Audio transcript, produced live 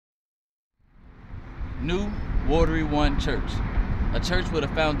New Watery One Church, a church with a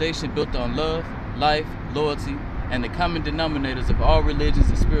foundation built on love, life, loyalty, and the common denominators of all religions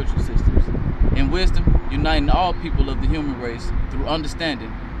and spiritual systems. In wisdom, uniting all people of the human race through understanding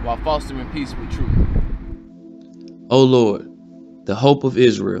while fostering peace with truth. O Lord, the hope of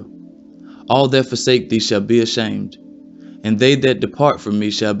Israel, all that forsake thee shall be ashamed, and they that depart from me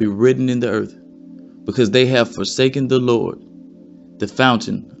shall be written in the earth, because they have forsaken the Lord, the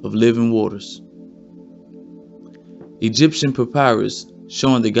fountain of living waters. Egyptian papyrus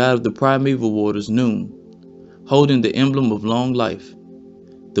showing the god of the primeval waters, Nun, holding the emblem of long life.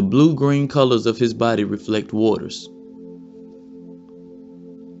 The blue-green colors of his body reflect waters.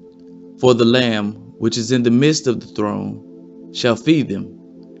 For the Lamb, which is in the midst of the throne, shall feed them,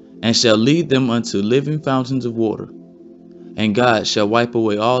 and shall lead them unto living fountains of water, and God shall wipe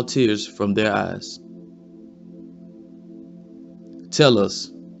away all tears from their eyes. Tell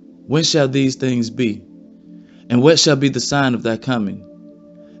us, when shall these things be? And what shall be the sign of thy coming,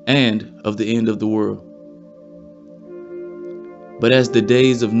 and of the end of the world? But as the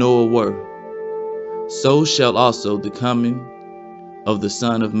days of Noah were, so shall also the coming of the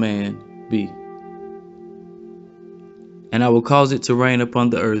Son of Man be. And I will cause it to rain upon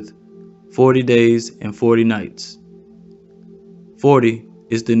the earth 40 days and 40 nights. 40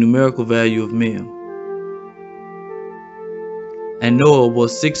 is the numerical value of Mem. And Noah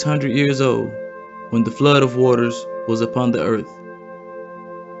was 600 years old when the flood of waters was upon the earth.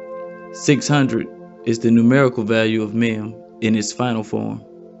 600 is the numerical value of Mem in its final form.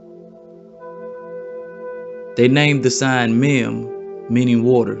 They named the sign Mem, meaning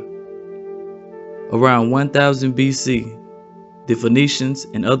water. Around 1000 BC, the Phoenicians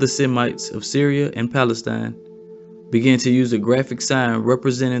and other Semites of Syria and Palestine began to use a graphic sign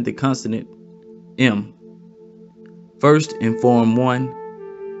representing the consonant M, first in form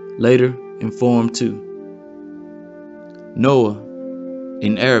 1, later in form 2. Noah,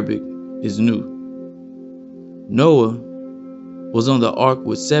 in Arabic, is Nu. Noah was on the ark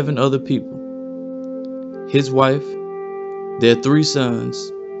with 7 other people, his wife, their 3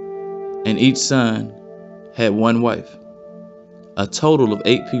 sons, and each son had 1 wife, a total of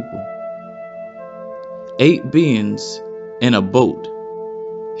 8 people. 8 beings in a boat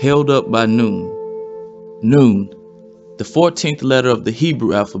held up by Nun. Nun, the 14th letter of the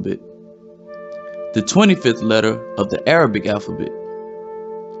Hebrew alphabet, the 25th letter of the Arabic alphabet.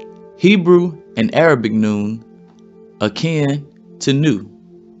 Hebrew and Arabic Nun akin to Nu.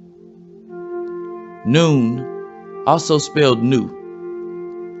 Nun, also spelled Nu,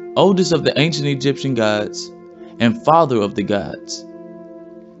 oldest of the ancient Egyptian gods and father of the gods.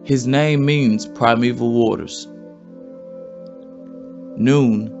 His name means primeval waters.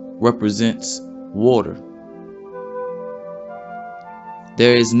 Nun represents water.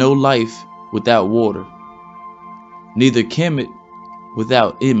 There is no life without water, neither Kemet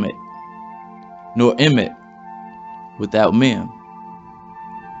without Emet, nor Emet without Mem.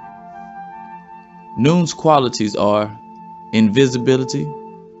 Nun's qualities are invisibility,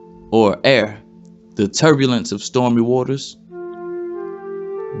 or air, the turbulence of stormy waters,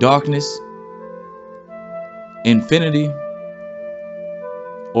 darkness, infinity,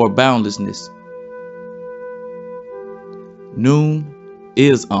 or boundlessness. Nun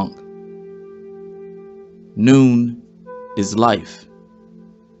is Ankh. Nun is life.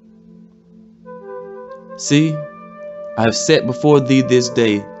 See, I have set before thee this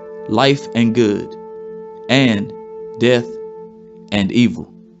day life and good, and death and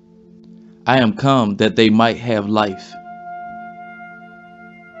evil. I am come that they might have life.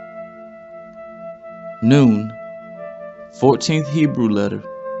 Nun, 14th Hebrew letter.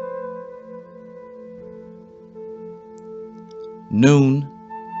 Nun,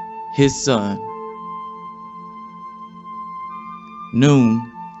 his son.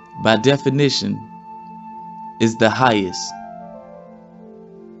 Nun, by definition, is the highest.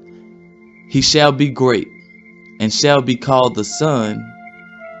 He shall be great, and shall be called the Son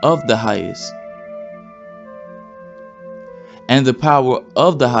of the highest. And the power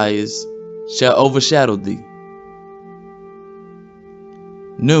of the highest shall overshadow thee.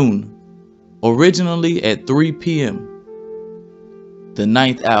 Nun, originally at 3 p.m., the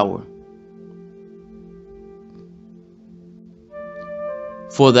 9th hour.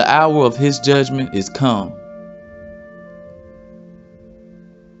 For the hour of his judgment is come.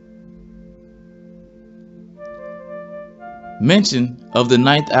 Mention of the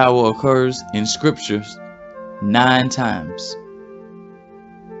 9th hour occurs in scriptures 9 times.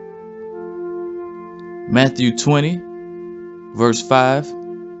 Matthew 20, verse 5.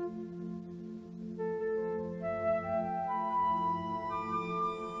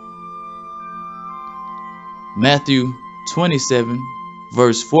 Matthew 27,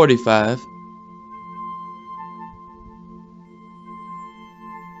 verse 45.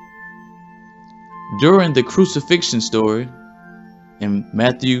 During the crucifixion story in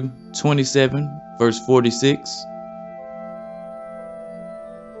Matthew 27, verse 46,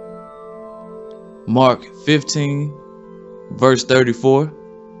 Mark 15, verse 34,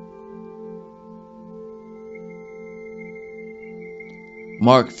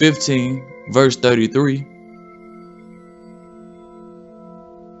 Mark 15, verse 33,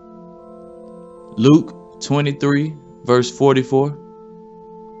 Luke 23, verse 44,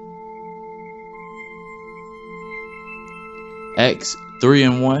 Acts 3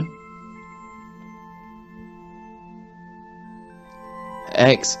 and 1,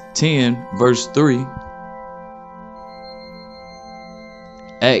 Acts 10, verse 3,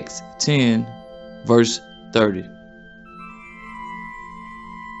 Acts 10, verse 30.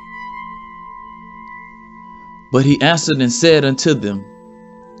 But he answered and said unto them,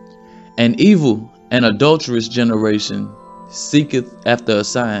 An evil and adulterous generation seeketh after a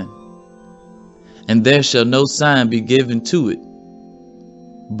sign, and there shall no sign be given to it,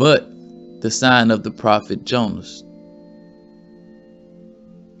 but the sign of the prophet Jonas.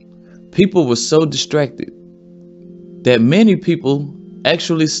 People were so distracted that many people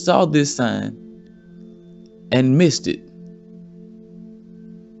actually saw this sign and missed it.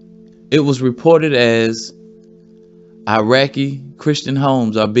 It was reported as Iraqi Christian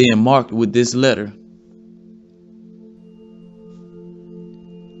homes are being marked with this letter.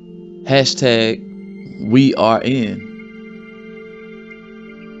 #We are in.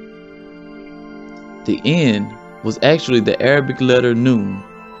 The N was actually the Arabic letter Nun,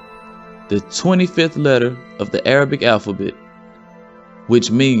 the 25th letter of the Arabic alphabet, which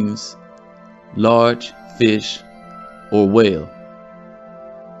means large fish or whale,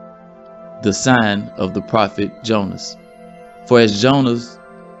 the sign of the prophet Jonas. For as Jonas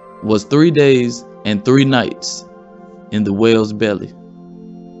was 3 days and 3 nights in the whale's belly.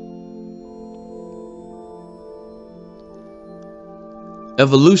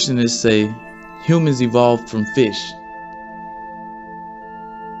 Evolutionists say humans evolved from fish.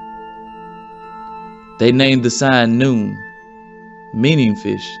 They named the sign Nun, meaning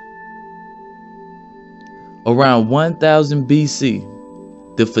fish. Around 1000 BC,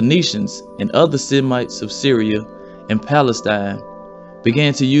 the Phoenicians and other Semites of Syria and Palestine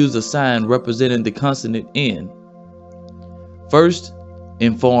began to use a sign representing the consonant N, first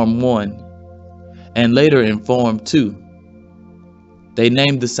in form 1 and later in form 2. They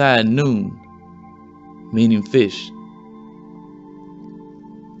named the sign Nun, meaning fish.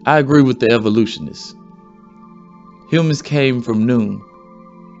 I agree with the evolutionists. Humans came from Nun,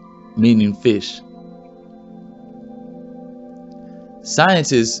 meaning fish.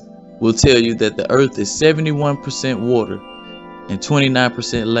 Scientists will tell you that the earth is 71% water and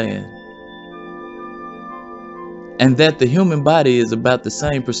 29% land, and that the human body is about the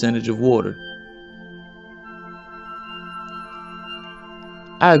same percentage of water.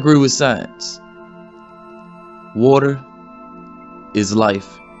 I agree with science. Water is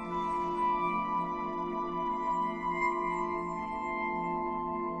life.